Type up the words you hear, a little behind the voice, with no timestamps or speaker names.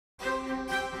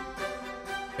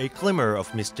A glimmer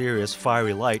of mysterious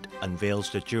fiery light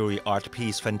unveils the jewelry art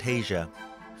piece Fantasia.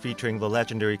 Featuring the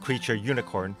legendary creature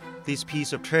unicorn, this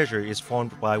piece of treasure is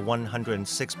formed by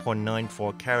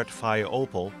 106.94 carat fire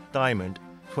opal, diamond,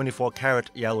 24 carat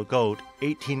yellow gold,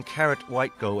 18 carat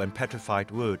white gold and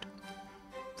petrified wood.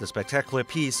 The spectacular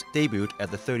piece debuted at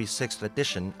the 36th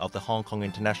edition of the Hong Kong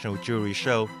International Jewellery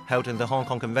Show held in the Hong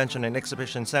Kong Convention and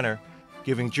Exhibition Centre,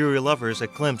 giving jewelry lovers a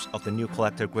glimpse of the new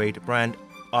collector-grade brand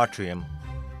Atrium.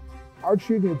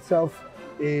 Atrium itself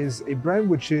is a brand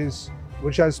which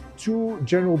has two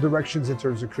general directions in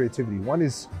terms of creativity. One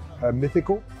is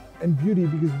mythical and beauty,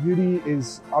 because beauty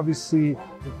is obviously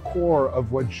the core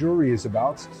of what jewelry is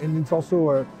about, and it's also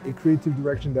a creative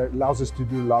direction that allows us to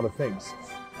do a lot of things.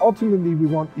 Ultimately, we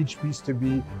want each piece to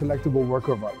be a collectible work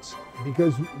of art,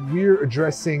 because we're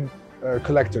addressing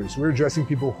collectors. We're addressing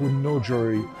people who know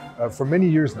jewelry for many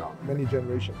years now, many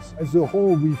generations. As a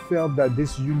whole, we felt that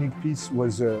this unique piece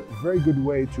was a very good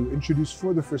way to introduce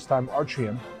for the first time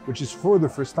Atrium, which is for the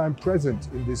first time present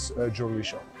in this jewelry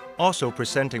show. Also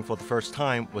presenting for the first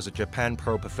time was a Japan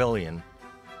Pearl Pavilion.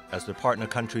 As the partner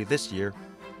country this year,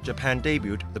 Japan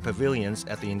debuted the pavilions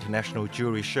at the International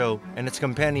Jewelry Show and its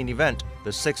companion event,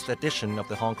 the 6th edition of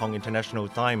the Hong Kong International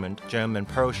Diamond, Gem and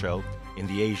Pearl Show in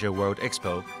the Asia World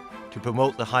Expo, to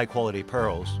promote the high-quality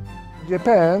pearls.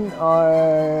 Japan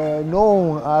are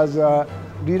known as a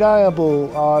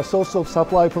reliable source of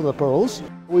supply for the pearls.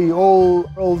 We all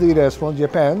pearl dealers from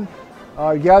Japan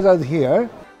are gathered here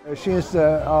since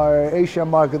our Asian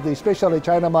market, especially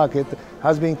China market,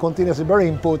 has been continuously very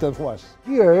important for us.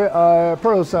 Here,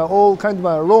 pearls are all kind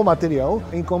of raw material.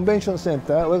 In Convention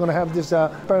Center, we're going to have this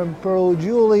pearl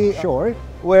jewelry show,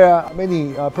 where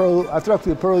many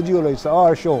attractive pearl jewelries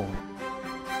are shown.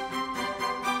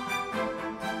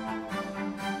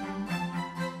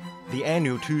 The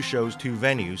annual Two Shows, Two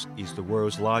Venues is the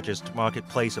world's largest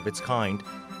marketplace of its kind,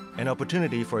 an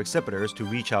opportunity for exhibitors to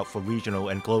reach out for regional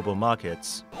and global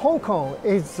markets. Hong Kong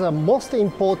is the most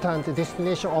important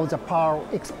destination of the pearl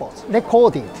exports,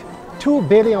 recorded 2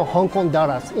 billion Hong Kong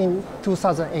dollars in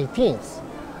 2018.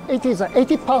 It is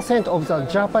 80% of the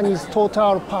Japanese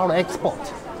total pearl export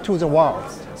to the world.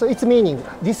 So it's meaning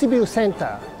distribution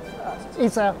center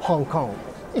is Hong Kong.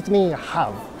 It means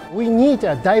hub. We need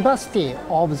a diversity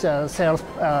of the sales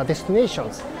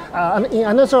destinations.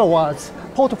 In other words,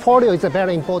 portfolio is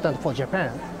very important for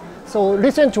Japan. So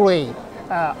recently,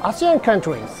 ASEAN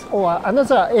countries or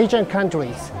another Asian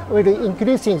countries will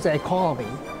increasing the economy.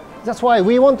 That's why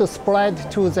we want to spread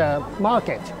to the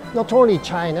market, not only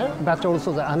China, but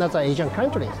also the another Asian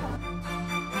countries.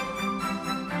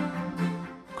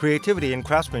 Creativity and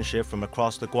craftsmanship from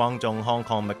across the Guangdong, Hong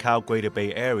Kong, Macau Greater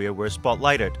Bay Area were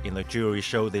spotlighted in the jewelry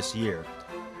show this year.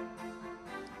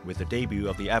 With the debut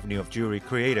of the Avenue of Jewelry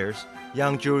Creators,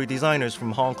 young jewelry designers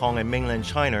from Hong Kong and mainland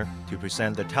China to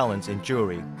present their talents in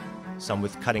jewelry, some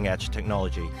with cutting-edge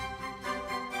technology.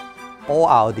 All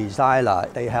our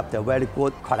designers, they have the very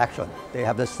good collection. They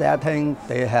have the setting,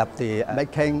 they have the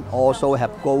making, also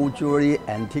have gold jewelry,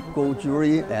 antique gold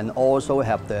jewelry, and also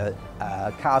have the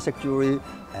classic jewelry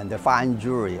and the fine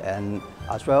jewelry, and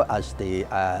as well as the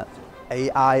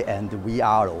AI and the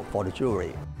VR for the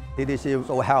jewelry. It is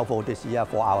so helpful this year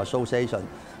for our association.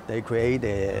 They create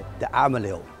the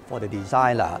avenue for the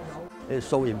designer. It's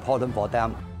so important for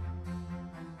them.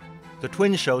 The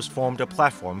twin shows formed a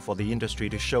platform for the industry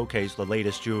to showcase the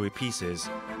latest jewelry pieces.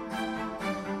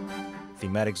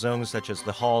 Thematic zones such as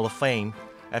the Hall of Fame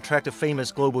attracted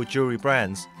famous global jewelry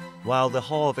brands, while the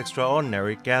Hall of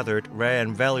Extraordinary gathered rare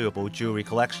and valuable jewelry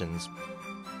collections.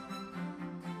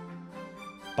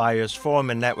 Buyers'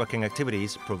 forum and networking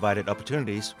activities provided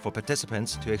opportunities for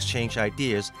participants to exchange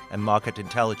ideas and market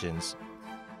intelligence.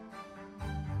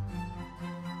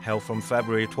 Held from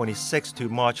February 26 to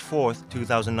March 4,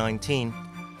 2019,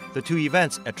 the two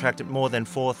events attracted more than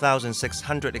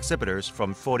 4,600 exhibitors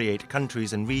from 48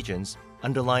 countries and regions,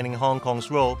 underlining Hong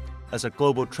Kong's role as a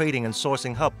global trading and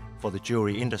sourcing hub for the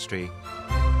jewelry industry.